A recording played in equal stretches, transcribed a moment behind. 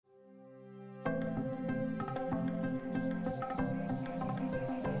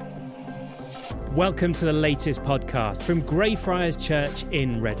Welcome to the latest podcast from Greyfriars Church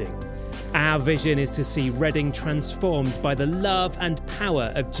in Reading. Our vision is to see Reading transformed by the love and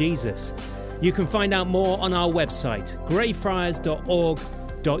power of Jesus. You can find out more on our website,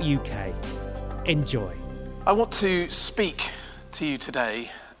 greyfriars.org.uk. Enjoy. I want to speak to you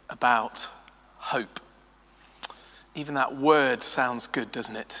today about hope. Even that word sounds good,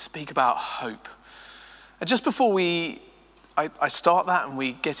 doesn't it? To speak about hope. And just before I start that and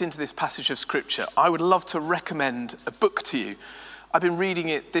we get into this passage of scripture, I would love to recommend a book to you. I've been reading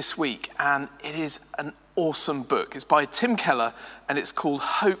it this week and it is an awesome book. It's by Tim Keller and it's called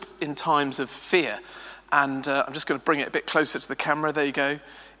Hope in Times of Fear. And I'm just going to bring it a bit closer to the camera. There you go.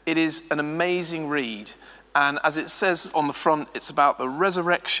 It is an amazing read. And as it says on the front, it's about the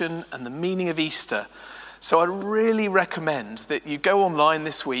resurrection and the meaning of Easter. So I really recommend that you go online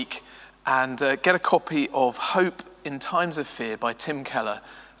this week and get a copy of Hope in Times of Fear by Tim Keller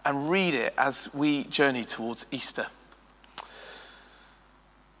and read it as we journey towards Easter.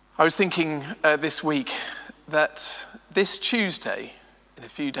 I was thinking this week that this Tuesday, in a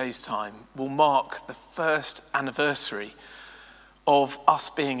few days' time, will mark the first anniversary of us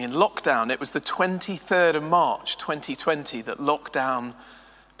being in lockdown. It was the 23rd of March 2020 that lockdown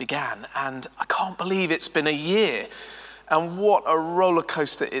began, and I can't believe it's been a year, and what a roller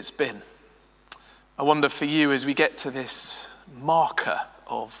coaster it's been. I wonder for you, as we get to this marker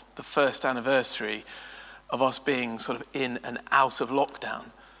of the first anniversary of us being sort of in and out of lockdown,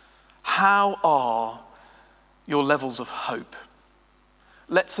 how are your levels of hope?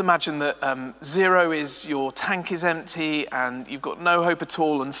 Let's imagine that 0 is your tank is empty and you've got no hope at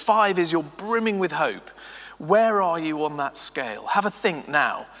all, and 5 is you're brimming with hope. Where are you on that scale? Have a think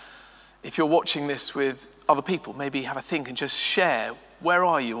now. If you're watching this with other people, maybe have a think and just share. Where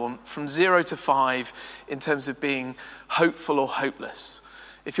are you from 0 to 5 in terms of being hopeful or hopeless?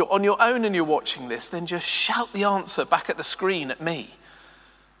 If you're on your own and you're watching this, then just shout the answer back at the screen at me.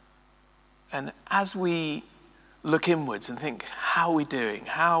 And as we look inwards and think, how are we doing?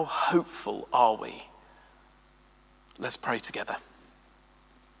 How hopeful are we? Let's pray together.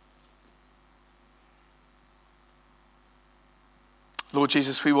 Lord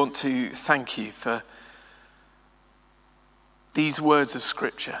Jesus, we want to thank you for these words of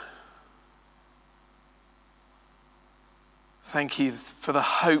scripture. Thank you for the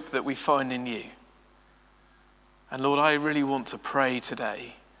hope that we find in you. And Lord, I really want to pray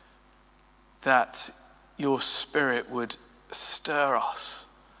today that your Spirit would stir us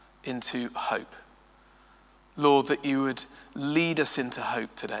into hope. Lord, that you would lead us into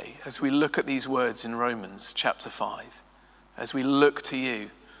hope today as we look at these words in Romans chapter 5, as we look to you.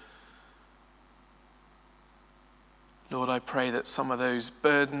 Lord, I pray that some of those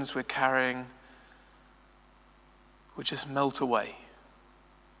burdens we're carrying would just melt away,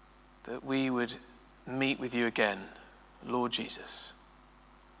 that we would meet with you again, Lord Jesus.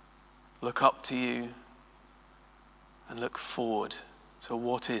 Look up to you and look forward to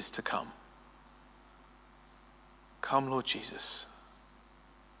what is to come. Come, Lord Jesus.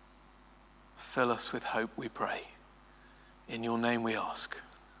 Fill us with hope, we pray. In your name we ask.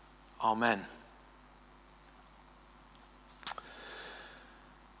 Amen.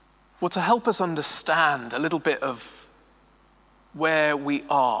 Well, to help us understand a little bit of where we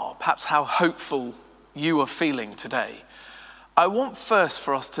are, perhaps how hopeful you are feeling today, I want first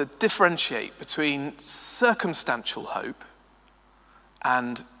for us to differentiate between circumstantial hope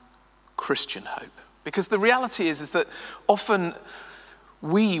and Christian hope. Because the reality is that often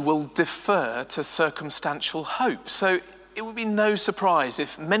we will defer to circumstantial hope. So it would be no surprise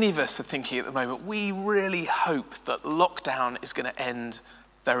if many of us are thinking at the moment, we really hope that lockdown is going to end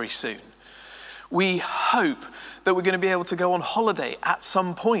very soon. We hope that we're going to be able to go on holiday at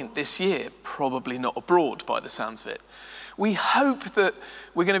some point this year, probably not abroad by the sounds of it. We hope that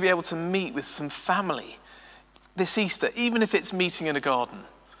we're going to be able to meet with some family this Easter, even if it's meeting in a garden.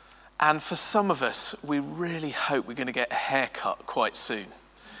 And for some of us, we really hope we're going to get a haircut quite soon.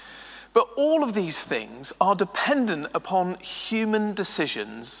 But all of these things are dependent upon human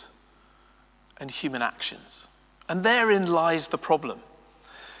decisions and human actions. And therein lies the problem.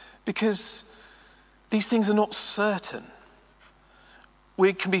 Because these things are not certain.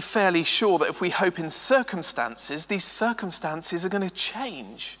 We can be fairly sure that if we hope in circumstances, these circumstances are going to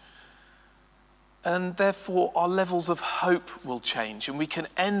change. And therefore our levels of hope will change and we can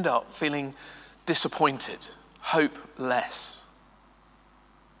end up feeling disappointed, hopeless.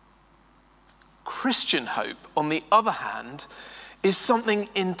 Christian hope, on the other hand, is something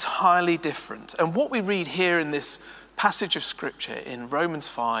entirely different. And what we read here in this passage of scripture in Romans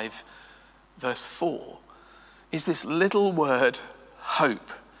 5, verse 4, is this little word,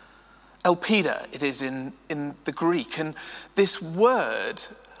 hope. Elpida it is in the Greek. And this word,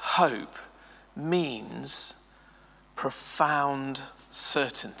 hope, means profound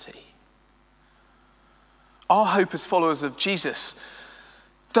certainty. Our hope as followers of Jesus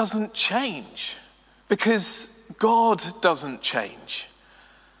doesn't change because God doesn't change.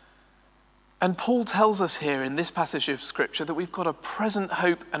 And Paul tells us here in this passage of Scripture that we've got a present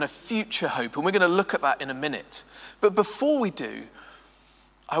hope and a future hope, and we're going to look at that in a minute. But before we do,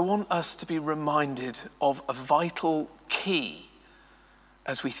 I want us to be reminded of a vital key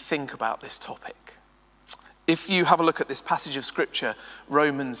as we think about this topic. If you have a look at this passage of Scripture,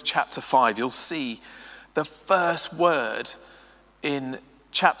 Romans chapter 5, you'll see the first word in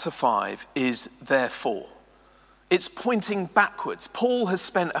chapter 5 is therefore. It's pointing backwards. Paul has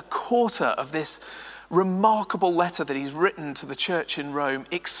spent a quarter of this remarkable letter that he's written to the church in Rome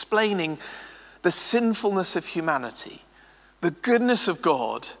explaining the sinfulness of humanity, the goodness of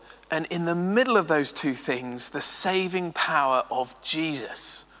God, and in the middle of those two things, the saving power of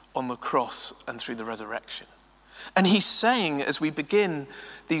Jesus on the cross and through the resurrection. And he's saying, as we begin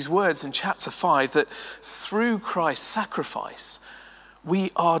these words in chapter 5, that through Christ's sacrifice,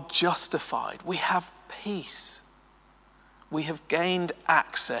 we are justified. We have peace. We have gained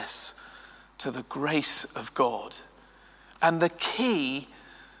access to the grace of God. And the key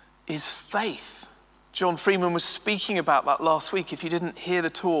is faith. John Freeman was speaking about that last week. If you didn't hear the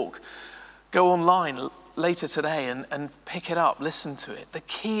talk, go online later today and pick it up, listen to it. The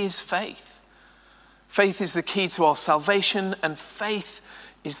key is faith. Faith is the key to our salvation, and faith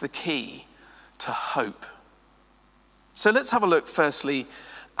is the key to hope. So let's have a look firstly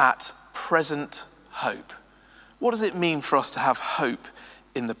at present hope. What does it mean for us to have hope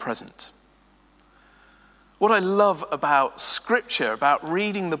in the present? What I love about Scripture, about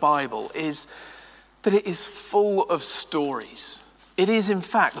reading the Bible, is that it is full of stories. It is, in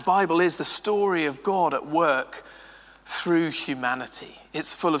fact, the Bible is the story of God at work through humanity.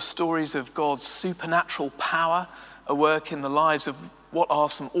 It's full of stories of God's supernatural power at work in the lives of what are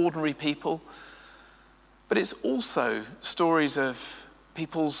some ordinary people. But it's also stories of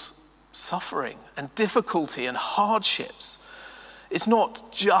people's suffering and difficulty and hardships. It's not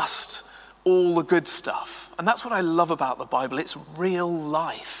just all the good stuff. And that's what I love about the Bible. It's real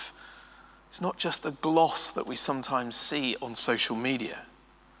life. It's not just the gloss that we sometimes see on social media.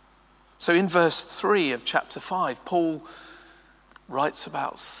 So in verse 3 of chapter 5, Paul writes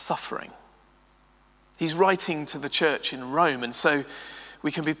about suffering. He's writing to the church in Rome, and so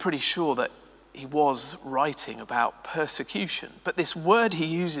we can be pretty sure that he was writing about persecution. But this word he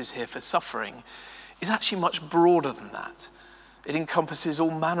uses here for suffering is actually much broader than that. It encompasses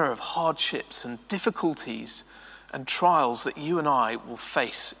all manner of hardships and difficulties and trials that you and I will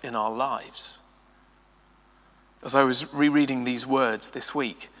face in our lives. As I was rereading these words this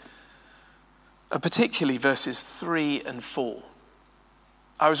week, and particularly verses 3 and 4,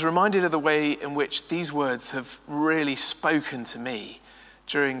 I was reminded of the way in which these words have really spoken to me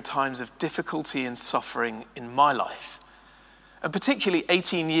during times of difficulty and suffering in my life. And particularly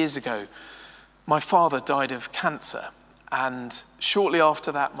 18 years ago, my father died of cancer. And shortly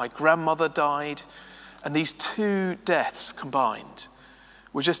after that, my grandmother died. And these two deaths combined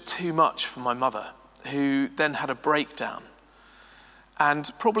were just too much for my mother, who then had a breakdown.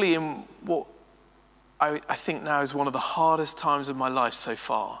 And probably in what I think now is one of the hardest times of my life so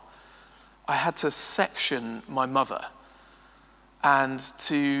far, I had to section my mother and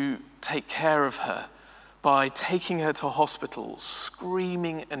to take care of her by taking her to hospital,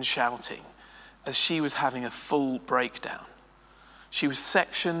 screaming and shouting as she was having a full breakdown. She was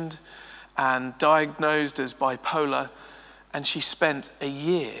sectioned and diagnosed as bipolar, and she spent a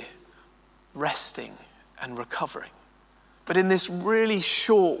year resting and recovering. But in this really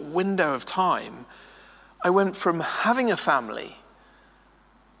short window of time, I went from having a family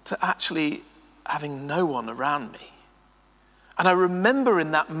to actually having no one around me. And I remember in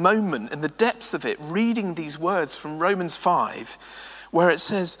that moment, in the depths of it, reading these words from Romans 5, where it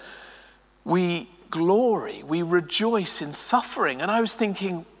says, we glory, we rejoice in suffering. And I was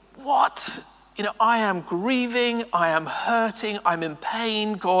thinking, what? I am grieving, I am hurting, I'm in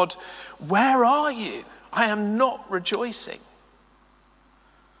pain. God, where are you? I am not rejoicing.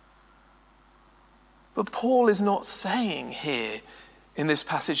 But Paul is not saying here in this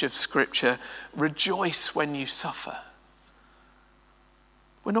passage of Scripture, rejoice when you suffer.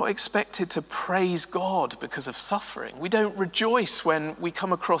 We're not expected to praise God because of suffering. We don't rejoice when we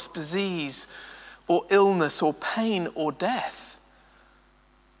come across disease or illness or pain or death.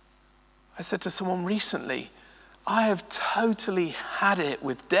 I said to someone recently, I have totally had it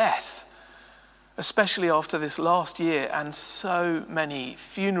with death. especially after this last year and so many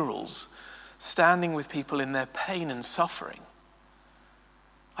funerals, standing with people in their pain and suffering.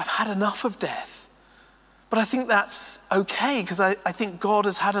 I've had enough of death. But I think that's okay, because I think God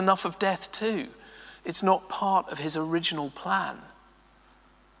has had enough of death too. It's not part of his original plan.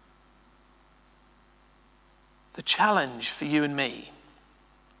 The challenge for you and me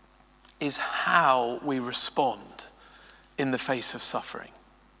is how we respond in the face of suffering,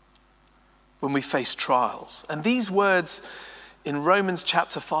 when we face trials. And these words in Romans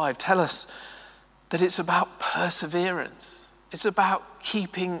chapter 5 tell us that it's about perseverance. It's about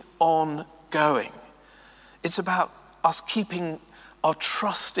keeping on going. It's about us keeping our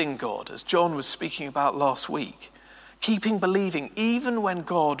trust in God, as John was speaking about last week. Keeping believing, even when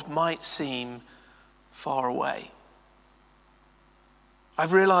God might seem far away.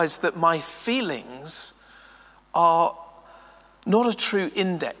 I've realized that my feelings are not a true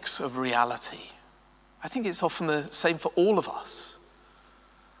index of reality. I think it's often the same for all of us.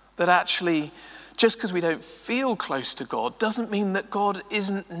 That actually, just because we don't feel close to God doesn't mean that God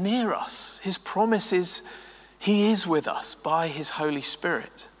isn't near us. His promise is he is with us by his Holy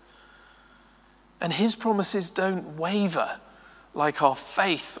Spirit. And his promises don't waver like our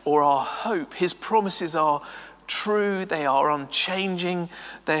faith or our hope. His promises are true, they are unchanging,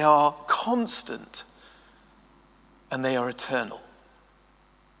 they are constant, and they are eternal.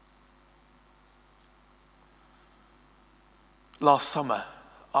 Last summer,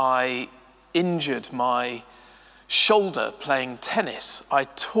 I injured my shoulder playing tennis. I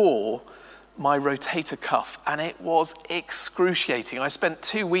tore my rotator cuff, and it was excruciating. I spent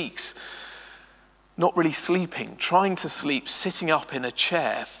 2 weeks not really sleeping, trying to sleep, sitting up in a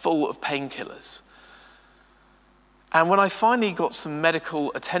chair full of painkillers. And when I finally got some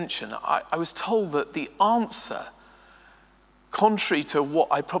medical attention, I was told that the answer, contrary to what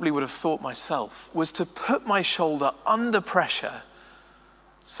I probably would have thought myself, was to put my shoulder under pressure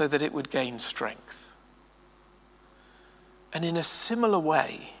so that it would gain strength. And in a similar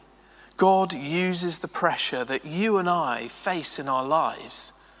way, God uses the pressure that you and I face in our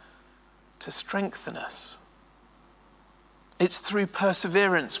lives to strengthen us. It's through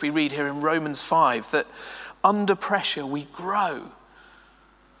perseverance, we read here in Romans 5, that under pressure we grow.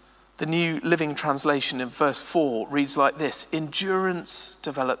 The New Living Translation in verse 4 reads like this: endurance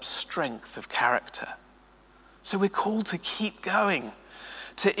develops strength of character. So we're called to keep going,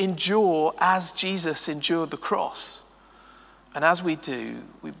 to endure as Jesus endured the cross. And as we do,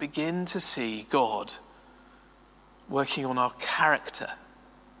 we begin to see God working on our character.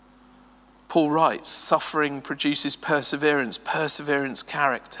 Paul writes, suffering produces perseverance, perseverance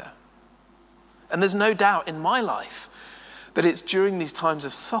character. And there's no doubt in my life that it's during these times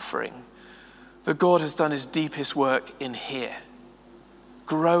of suffering that God has done his deepest work in here,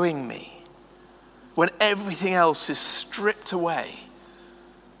 growing me. When everything else is stripped away,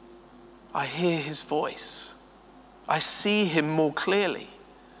 I hear his voice. I see him more clearly.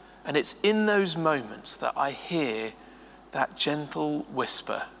 And it's in those moments that I hear that gentle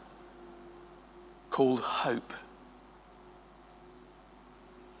whisper called hope.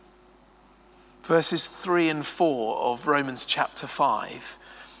 Verses 3 and 4 of Romans chapter 5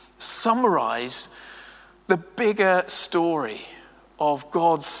 summarize the bigger story of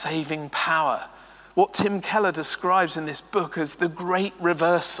God's saving power. What Tim Keller describes in this book as the great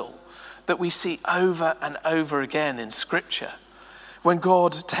reversal that we see over and over again in Scripture. When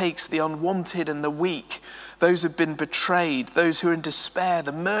God takes the unwanted and the weak, those who've been betrayed, those who are in despair,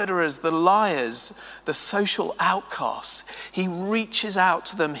 the murderers, the liars, the social outcasts, he reaches out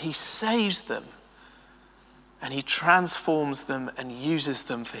to them, he saves them, and he transforms them and uses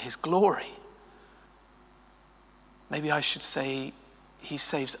them for his glory. Maybe I should say he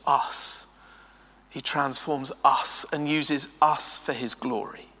saves us. He transforms us and uses us for his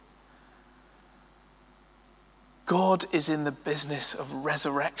glory. God is in the business of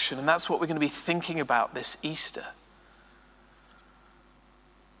resurrection, and that's what we're going to be thinking about this Easter.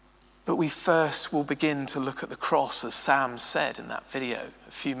 But we first will begin to look at the cross, as Sam said in that video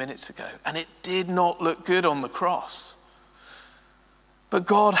a few minutes ago. And it did not look good on the cross. But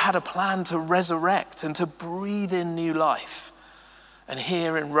God had a plan to resurrect and to breathe in new life. And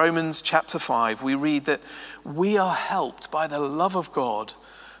here in Romans chapter 5, we read that we are helped by the love of God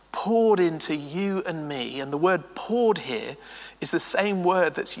poured into you and me. And the word poured here is the same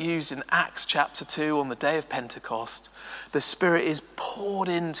word that's used in Acts chapter 2 on the day of Pentecost. The Spirit is poured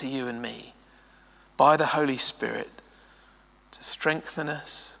into you and me by the Holy Spirit to strengthen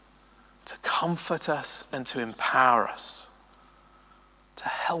us, to comfort us, and to empower us, to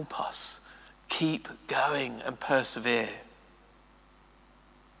help us keep going and persevere.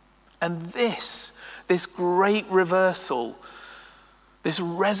 And this great reversal, this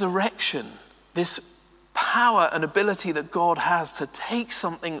resurrection, this power and ability that God has to take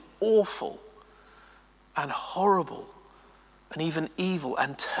something awful and horrible and even evil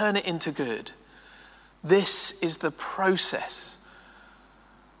and turn it into good. This is the process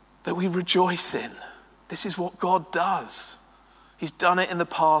that we rejoice in. This is what God does. He's done it in the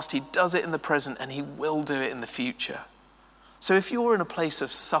past, he does it in the present, and he will do it in the future. So if you're in a place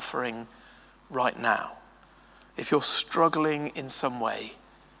of suffering right now, if you're struggling in some way,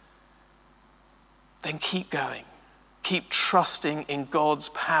 then keep going. Keep trusting in God's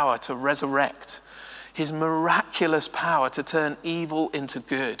power to resurrect, his miraculous power to turn evil into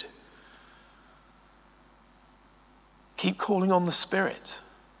good. Keep calling on the Spirit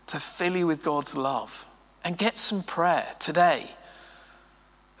to fill you with God's love, and get some prayer today.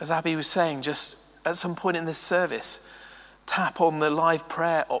 As Abby was saying, just at some point in this service, tap on the live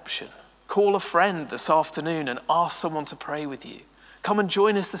prayer option. Call a friend this afternoon and ask someone to pray with you. Come and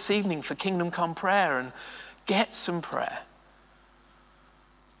join us this evening for Kingdom Come Prayer and get some prayer.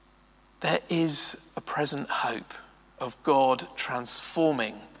 There is a present hope of God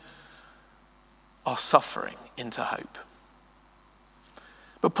transforming our suffering into hope.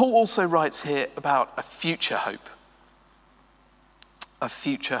 But Paul also writes here about a future hope. A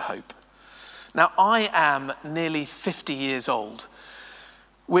future hope. Now, I am nearly 50 years old,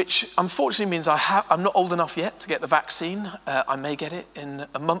 which unfortunately means I'm not old enough yet to get the vaccine. I may get it in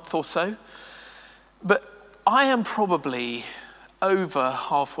a month or so. But I am probably over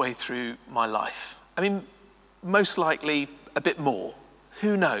halfway through my life. I mean, most likely a bit more.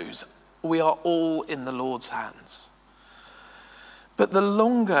 Who knows? We are all in the Lord's hands. But the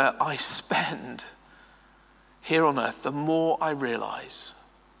longer I spend here on earth, the more I realize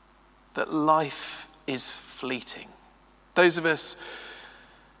that life is fleeting. Those of us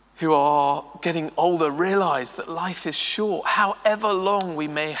who are getting older realize that life is short, however long we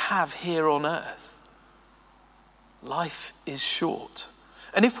may have here on earth. Life is short.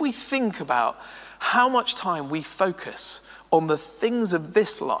 And if we think about how much time we focus on the things of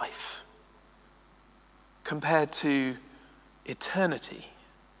this life compared to eternity,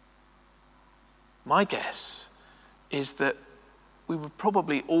 my guess is that we would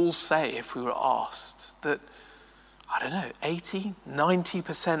probably all say, if we were asked, that,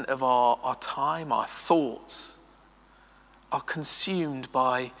 80-90% of our time, our thoughts, are consumed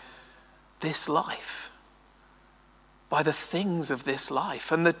by this life, by the things of this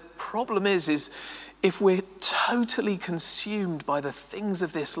life. And the problem is if we're totally consumed by the things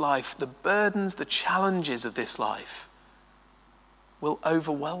of this life, the burdens, the challenges of this life will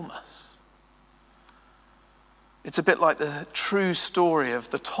overwhelm us. It's a bit like the true story of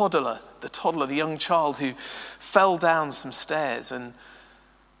the toddler, the young child who fell down some stairs and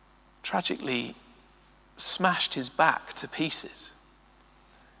tragically smashed his back to pieces.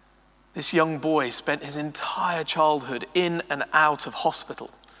 This young boy spent his entire childhood in and out of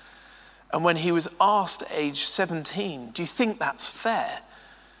hospital. And when he was asked at age 17, do you think that's fair?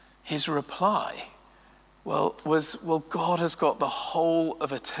 His reply was, God has got the whole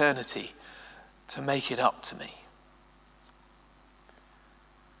of eternity to make it up to me.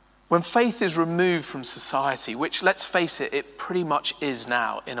 When faith is removed from society, which, let's face it, it pretty much is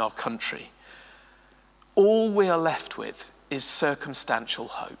now in our country, all we are left with is circumstantial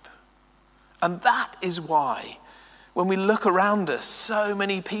hope. And that is why, when we look around us, so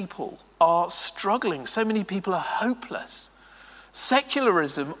many people are struggling, so many people are hopeless.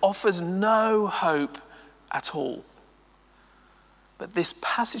 Secularism offers no hope at all. But this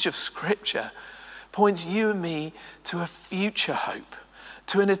passage of Scripture points you and me to a future hope,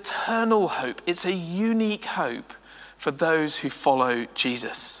 to an eternal hope. It's a unique hope for those who follow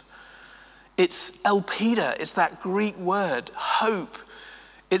Jesus. It's elpida, it's that Greek word, hope.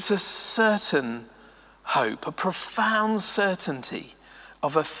 It's a certain hope, a profound certainty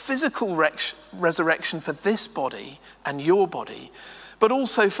of a physical resurrection for this body and your body, but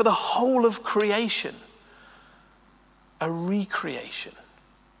also for the whole of creation, a recreation.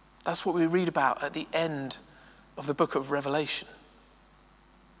 That's what we read about at the end of the book of Revelation.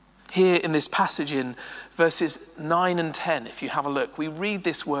 Here in this passage in verses 9 and 10, if you have a look, we read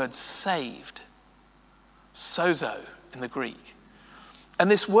this word saved, sozo in the Greek. And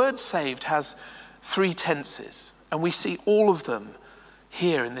this word saved has 3 tenses, and we see all of them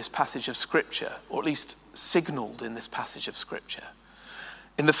here in this passage of Scripture, or at least signaled in this passage of Scripture.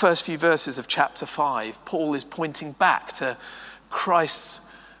 In the first few verses of chapter 5, Paul is pointing back to Christ's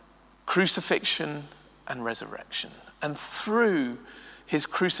crucifixion and resurrection. And through his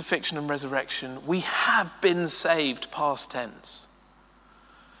crucifixion and resurrection, we have been saved, past tense.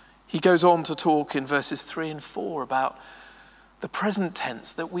 He goes on to talk in verses 3 and 4 about the present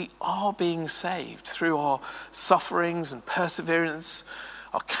tense, that we are being saved through our sufferings and perseverance,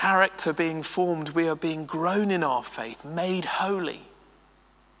 our character being formed. We are being grown in our faith, made holy.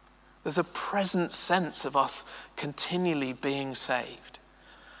 There's a present sense of us continually being saved.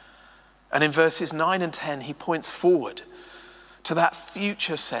 And in verses 9 and 10, he points forward to that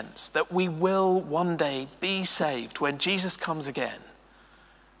future sense that we will one day be saved when Jesus comes again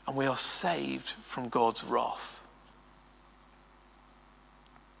and we are saved from God's wrath.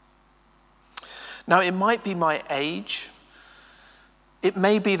 Now, it might be my age. It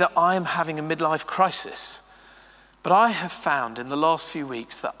may be that I am having a midlife crisis. But I have found in the last few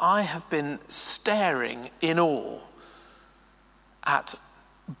weeks that I have been staring in awe at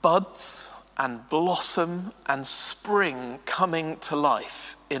buds and blossom and spring coming to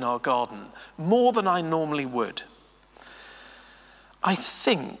life in our garden, more than I normally would. I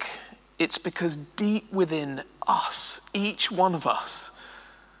think it's because deep within us, each one of us,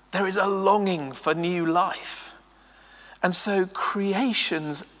 there is a longing for new life. And so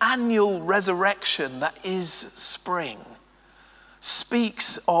creation's annual resurrection, that is spring,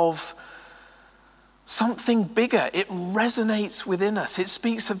 speaks of something bigger. It resonates within us. It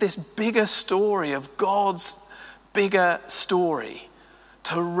speaks of this bigger story, of God's bigger story,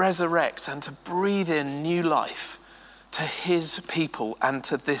 to resurrect and to breathe in new life to his people and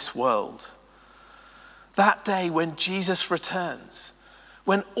to this world. That day when Jesus returns,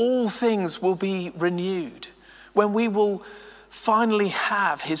 when all things will be renewed, when we will finally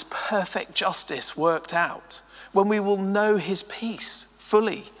have his perfect justice worked out, when we will know his peace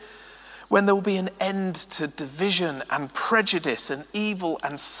fully, when there will be an end to division and prejudice and evil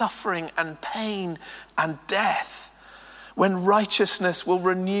and suffering and pain and death, when righteousness will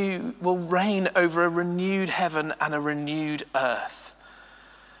reign over a renewed heaven and a renewed earth,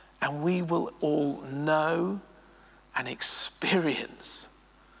 and we will all know and experience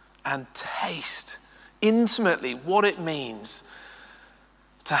and taste intimately what it means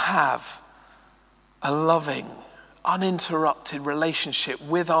to have a loving, uninterrupted relationship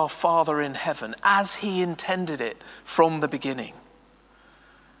with our Father in heaven as he intended it from the beginning.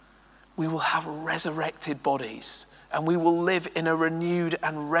 We will have resurrected bodies and we will live in a renewed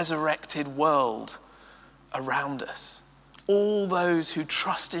and resurrected world around us. All those who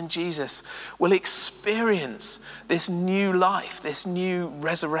trust in Jesus will experience this new life, this new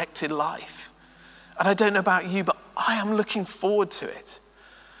resurrected life. And I don't know about you, but I am looking forward to it.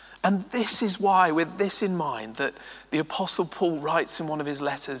 And this is why, with this in mind, that the Apostle Paul writes in one of his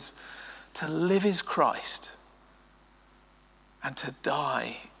letters, to live is Christ and to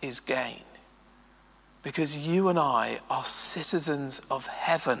die is gain. Because you and I are citizens of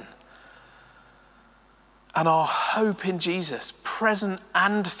heaven. And our hope in Jesus, present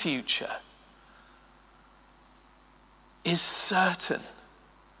and future, is certain.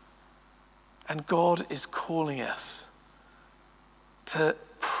 And God is calling us to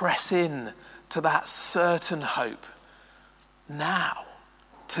press in to that certain hope now,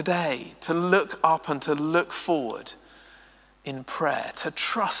 today, to look up and to look forward in prayer, to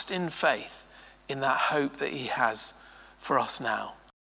trust in faith in that hope that he has for us now.